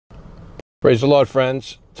Praise the Lord,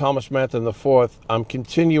 friends. Thomas Manton IV. I'm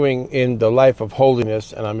continuing in the life of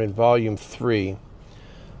holiness, and I'm in volume 3.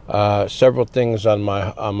 Several things on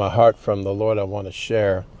my heart from the Lord I want to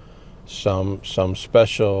share. Some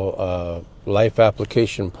special life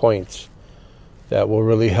application points that will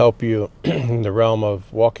really help you in the realm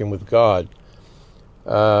of walking with God.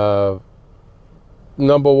 Number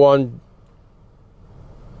one,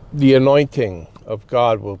 the anointing of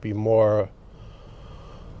God will be more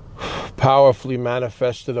powerfully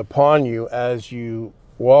manifested upon you as you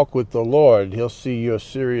walk with the Lord. He'll see your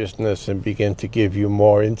seriousness and begin to give you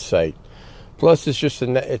more insight. Plus, it's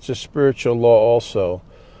a spiritual law also,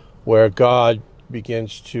 where God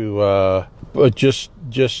begins to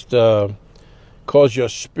cause your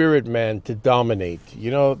spirit man to dominate.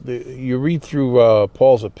 You know, you read through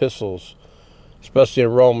Paul's epistles, especially in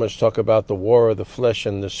Romans, talk about the war of the flesh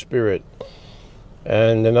and the spirit.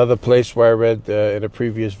 And another place where I read in a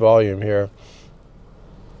previous volume here,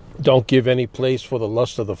 don't give any place for the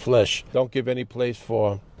lust of the flesh. Don't give any place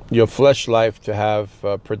for your flesh life to have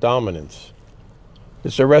predominance.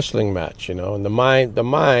 It's a wrestling match, you know, and the mind,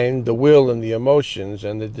 the will, and the emotions,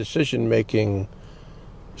 and the decision-making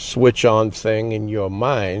switch-on thing in your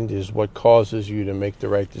mind is what causes you to make the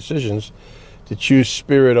right decisions, to choose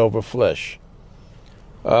spirit over flesh.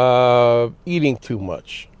 Eating too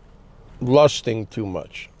much. Lusting too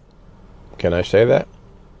much. Can I say that?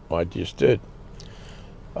 Well, I just did.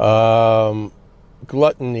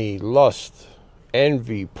 Gluttony, lust,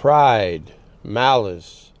 envy, pride,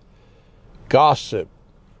 malice, gossip,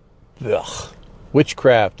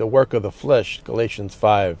 witchcraft, the work of the flesh. Galatians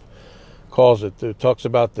 5 calls it. It talks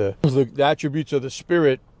about the attributes of the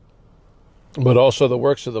spirit, but also the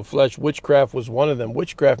works of the flesh. Witchcraft was one of them.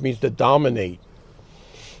 Witchcraft means to dominate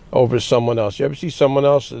over someone else. You ever see someone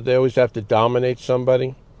else, they always have to dominate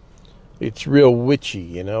somebody? It's real witchy,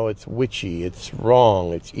 you know? It's witchy, it's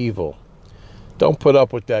wrong, it's evil. Don't put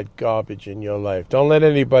up with that garbage in your life. Don't let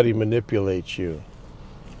anybody manipulate you.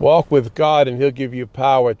 Walk with God and He'll give you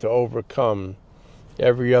power to overcome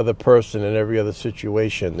every other person and every other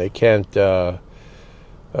situation. They can't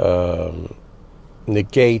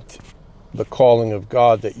negate the calling of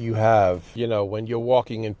God that you have, you know, when you're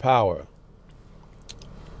walking in power.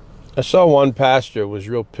 I saw one pastor was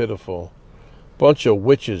real pitiful. Bunch of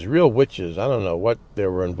witches, real witches. I don't know what they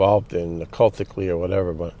were involved in, occultically or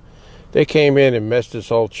whatever, but they came in and messed this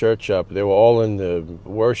whole church up. They were all in the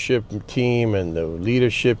worship team and the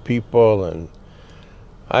leadership people, and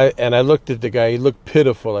I looked at the guy. He looked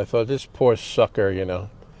pitiful. I thought, this poor sucker, you know.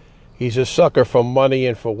 He's a sucker for money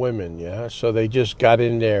and for women, yeah? So they just got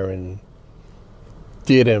in there and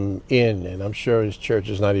did him in, and I'm sure his church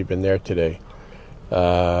is not even there today.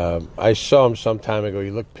 I saw him some time ago.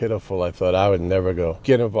 He looked pitiful. I thought I would never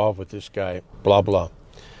get involved with this guy, blah, blah.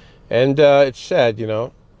 And it's sad, you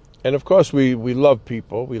know. And, of course, we love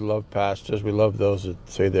people. We love pastors. We love those that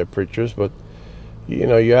say they're preachers. But, you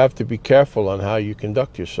know, you have to be careful on how you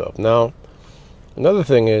conduct yourself. Now, another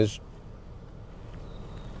thing is,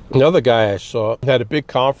 another guy I saw had a big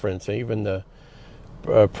conference, and even the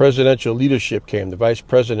presidential leadership came. The vice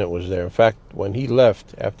president was there. In fact, when he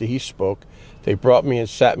left, after he spoke, they brought me and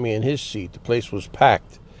sat me in his seat. The place was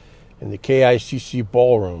packed in the KICC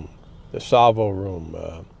ballroom, the Savo room,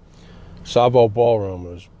 Savo ballroom. It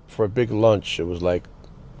was for a big lunch. It was like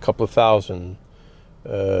a couple of thousand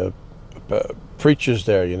preachers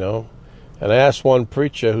there, you know. And I asked one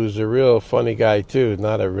preacher, who's a real funny guy too,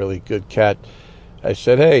 not a really good cat. I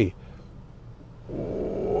said, hey,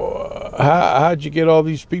 how'd you get all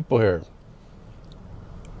these people here?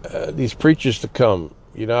 These preachers to come?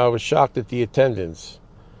 You know, I was shocked at the attendance.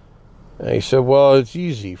 And he said, well, it's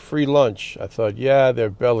easy, free lunch. I thought, yeah, they're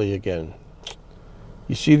belly again.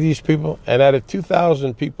 You see these people? And out of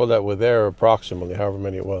 2,000 people that were there, approximately, however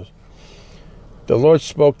many it was, the Lord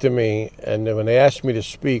spoke to me, and when they asked me to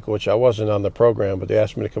speak, which I wasn't on the program, but they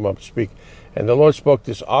asked me to come up and speak, and the Lord spoke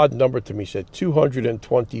this odd number to me. He said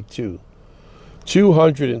 222.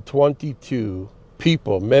 222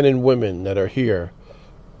 people, men and women that are here,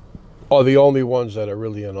 are the only ones that are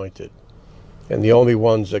really anointed, and the only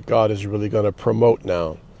ones that God is really going to promote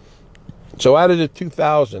now. So out of the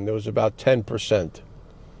 2,000, there was about 10%.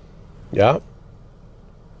 Yeah?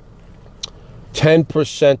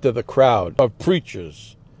 10% of the crowd of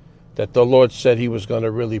preachers that the Lord said He was going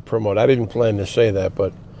to really promote. I didn't plan to say that,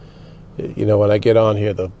 but, you know, when I get on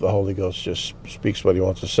here, the Holy Ghost just speaks what He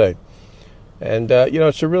wants to say. And, you know,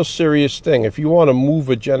 it's a real serious thing. If you want to move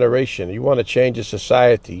a generation, you want to change a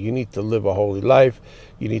society, you need to live a holy life.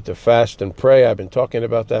 You need to fast and pray. I've been talking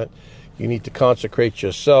about that. You need to consecrate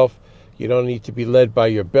yourself. You don't need to be led by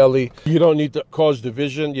your belly. You don't need to cause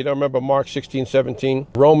division. You don't remember Mark 16:17?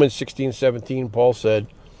 Romans 16:17, Paul said,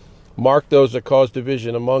 mark those that cause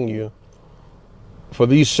division among you. For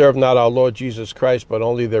these serve not our Lord Jesus Christ, but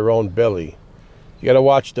only their own belly. You got to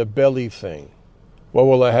watch the belly thing. What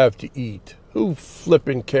will I have to eat? Who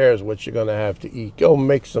flipping cares what you're going to have to eat? Go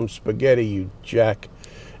make some spaghetti, you jack,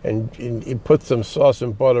 and put some sauce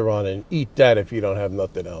and butter on it and eat that if you don't have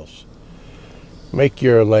nothing else. Make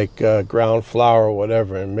your ground flour or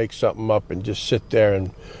whatever and make something up and just sit there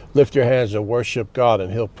and lift your hands and worship God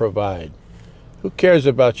and he'll provide. Who cares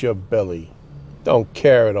about your belly? Don't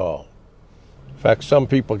care at all. In fact, some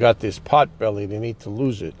people got this pot belly. They need to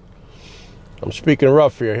lose it. I'm speaking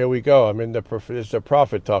rough here. Here we go. It's the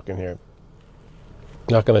prophet talking here.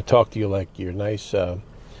 I'm not going to talk to you like your nice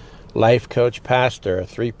life coach pastor.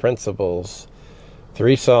 3 principles,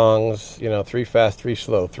 3 songs, 3 fast, 3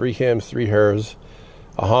 slow, 3 hymns, 3 hers,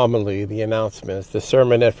 a homily, the announcements, the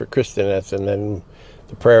sermonette for Christianettes, and then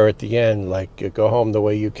the prayer at the end, go home the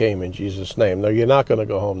way you came in Jesus' name. No, you're not going to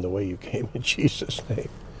go home the way you came in Jesus' name.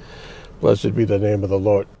 Blessed be the name of the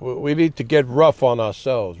Lord. We need to get rough on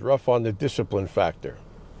ourselves, rough on the discipline factor.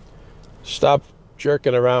 Stop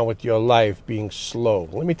jerking around with your life being slow.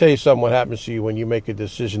 Let me tell you something what happens to you when you make a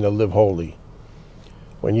decision to live holy.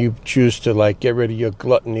 When you choose to get rid of your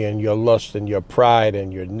gluttony and your lust and your pride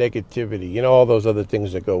and your negativity, all those other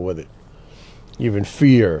things that go with it. Even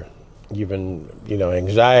fear, even,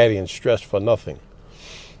 anxiety and stress for nothing.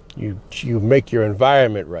 You make your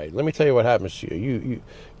environment right. Let me tell you what happens to you.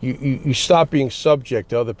 You stop being subject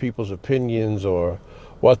to other people's opinions or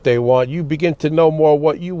what they want. You begin to know more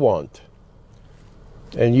what you want.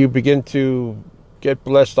 And you begin to get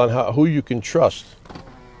blessed on who you can trust.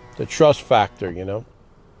 The trust factor,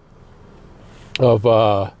 of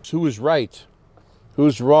who is right,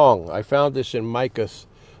 who's wrong. I found this in Micah.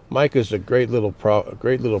 Micah's a great little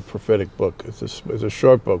prophetic book. It's a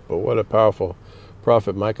short book, but what a powerful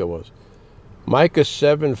prophet Micah was. Micah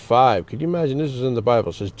 7:5. Can you imagine? This is in the Bible.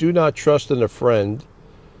 It says, do not trust in a friend.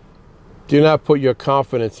 Do not put your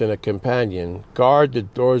confidence in a companion. Guard the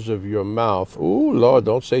doors of your mouth. Ooh, Lord,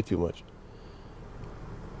 don't say too much.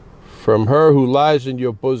 From her who lies in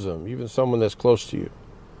your bosom, even someone that's close to you.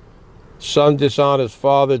 Son dishonors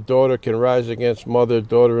father, daughter can rise against mother,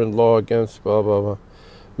 daughter-in-law against blah, blah,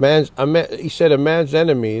 blah. He said a man's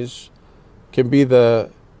enemies can be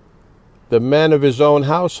the men of his own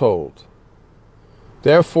household.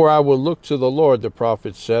 Therefore I will look to the Lord, the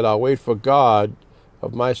prophet said. I'll wait for God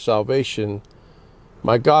of my salvation.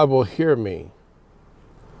 My God will hear me.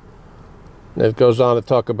 And it goes on to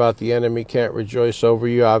talk about the enemy can't rejoice over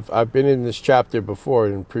you. I've been in this chapter before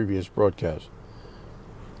in previous broadcasts.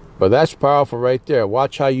 But that's powerful right there.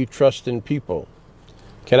 Watch how you trust in people.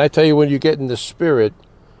 Can I tell you, when you get in the spirit,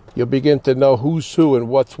 you'll begin to know who's who and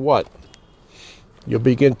what's what. You'll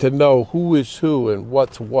begin to know who is who and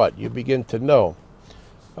what's what. You begin to know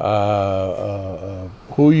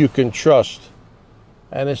who you can trust.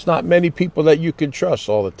 And it's not many people that you can trust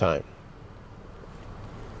all the time.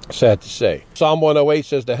 Sad to say. Psalm 108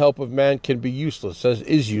 says the help of man can be useless. It says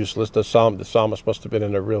is useless. The psalmist must have been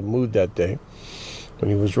in a real mood that day. When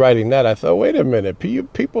he was writing that, I thought, wait a minute.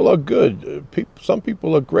 People are good. Some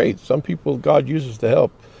people are great. Some people God uses to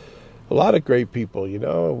help. A lot of great people,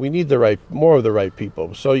 We need more of the right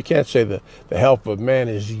people. So you can't say the help of man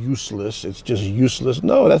is useless. It's just useless.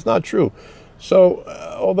 No, that's not true. So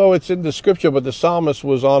although it's in the scripture, but the psalmist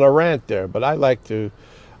was on a rant there. But I like to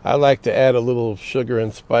add a little sugar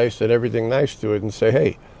and spice and everything nice to it and say,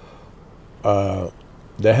 hey,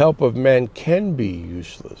 the help of man can be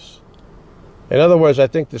useless. In other words, I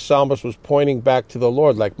think the psalmist was pointing back to the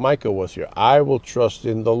Lord like Micah was here. I will trust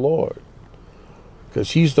in the Lord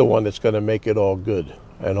because he's the one that's going to make it all good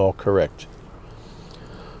and all correct.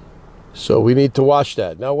 So we need to watch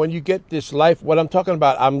that. Now, when you get this life, what I'm talking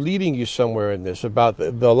about, I'm leading you somewhere in this, about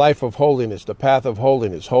the life of holiness, the path of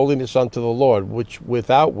holiness, holiness unto the Lord,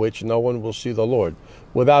 without which no one will see the Lord.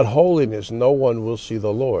 Without holiness, no one will see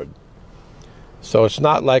the Lord. So it's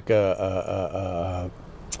not like an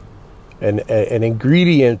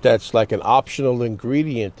ingredient that's like an optional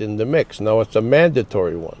ingredient in the mix. No, it's a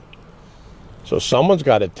mandatory one. So someone's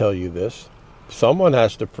got to tell you this. Someone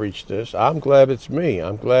has to preach this. I'm glad it's me.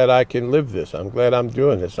 I'm glad I can live this. I'm glad I'm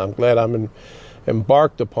doing this. I'm glad I'm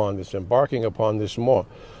embarking upon this more.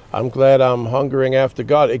 I'm glad I'm hungering after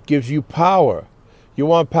God. It gives you power. You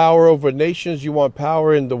want power over nations. You want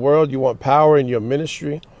power in the world. You want power in your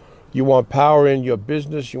ministry. You want power in your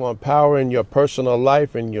business. You want power in your personal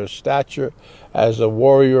life, in your stature as a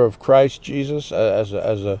warrior of Christ Jesus, as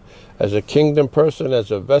a kingdom person, as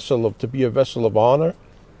a vessel to be a vessel of honor.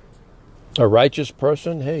 A righteous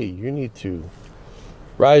person, hey, you need to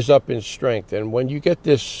rise up in strength. And when you get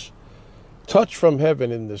this touch from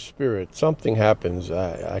heaven in the spirit, something happens.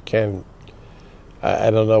 I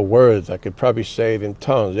don't know words. I could probably say it in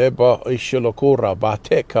tongues.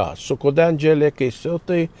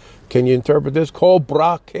 Can you interpret this?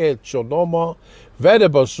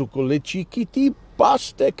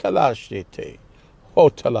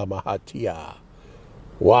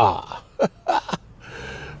 Wow.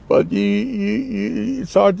 But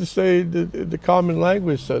it's hard to say the common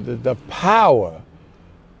language. So the power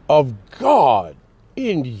of God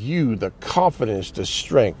in you, the confidence, the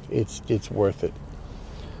strength, it's worth it.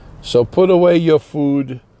 So put away your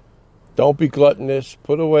food. Don't be gluttonous.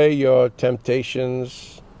 Put away your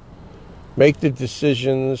temptations. Make the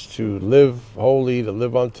decisions to live holy, to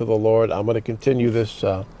live unto the Lord. I'm going to continue this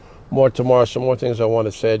more tomorrow. Some more things I want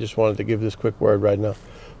to say. I just wanted to give this quick word right now.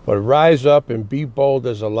 But rise up and be bold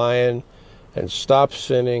as a lion, and stop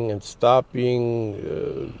sinning and stop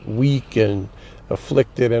being weak and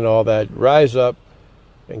afflicted and all that. Rise up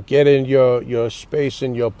and get in your space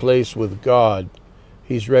and your place with God.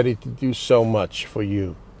 He's ready to do so much for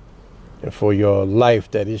you and for your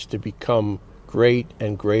life that is to become great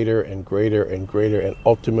and greater and greater and greater and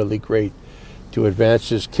ultimately great to advance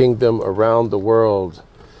his kingdom around the world.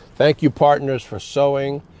 Thank you, partners, for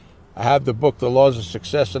sowing. I have the book, The Laws of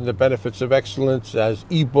Success and the Benefits of Excellence, as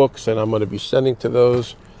ebooks, and I'm going to be sending to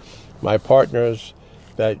those, my partners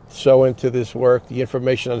that sow into this work, the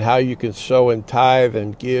information on how you can sow and tithe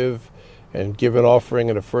and give an offering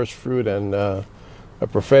and a first fruit and a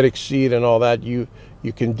prophetic seed and all that. You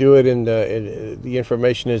can do it the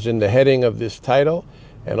information is in the heading of this title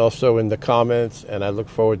and also in the comments, and I look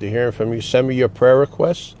forward to hearing from you. Send me your prayer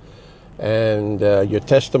requests and your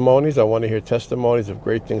testimonies. I want to hear testimonies of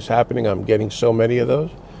great things happening. I'm getting so many of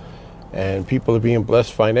those, and people are being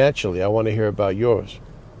blessed financially. I want to hear about yours.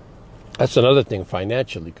 That's another thing,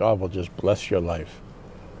 financially. God will just bless your life.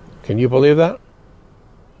 Can you believe that?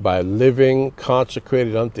 By living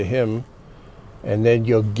consecrated unto him, and then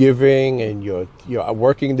you're giving and you're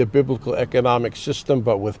working the biblical economic system,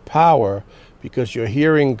 but with power, because you're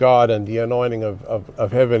hearing God and the anointing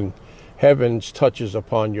of heaven's touches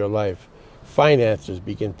upon your life. Finances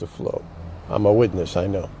begin to flow. I'm a witness, I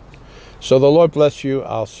know. So the Lord bless you.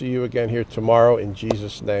 I'll see you again here tomorrow in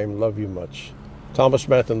Jesus' name. Love you much. Thomas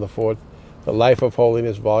Manton IV, The Life of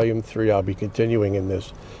Holiness, Volume 3. I'll be continuing in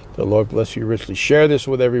this. The Lord bless you richly. Share this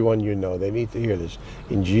with everyone you know. They need to hear this.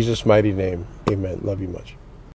 In Jesus' mighty name, amen. Love you much.